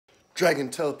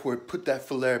Dragon teleport, put that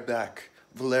Valere back.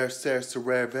 Valere ser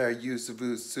serere ver use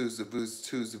avuz sus avuz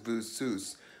tus avuz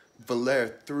sus.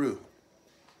 Valere through.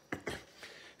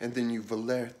 And then you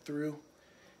Valere through.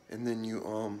 And then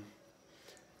you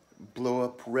blow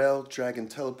up Rel, Dragon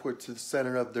teleport to the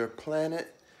center of their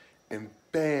planet. And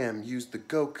bam, use the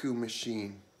Goku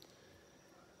machine.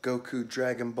 Goku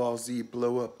Dragon Ball Z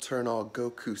blow up, turn all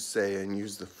Goku Say, and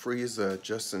use the Frieza,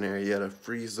 Justin Arietta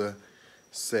Frieza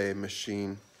Say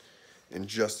machine. And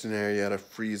Justin Arietta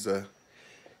Frieza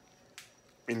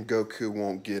and Goku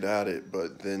won't get at it,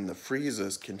 but then the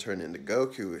Friezas can turn into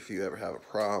Goku if you ever have a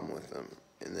problem with them.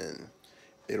 And then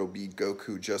it'll be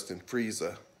Goku Justin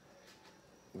Frieza,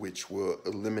 which will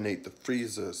eliminate the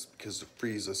Friezas because the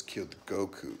Friezas killed the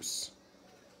Gokus.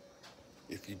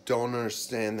 If you don't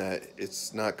understand that,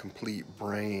 it's not complete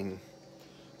brain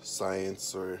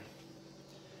science, or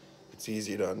it's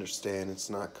easy to understand. It's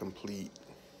not complete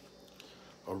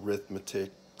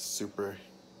arithmetic, super,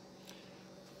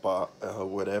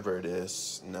 whatever it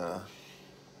is. Nah.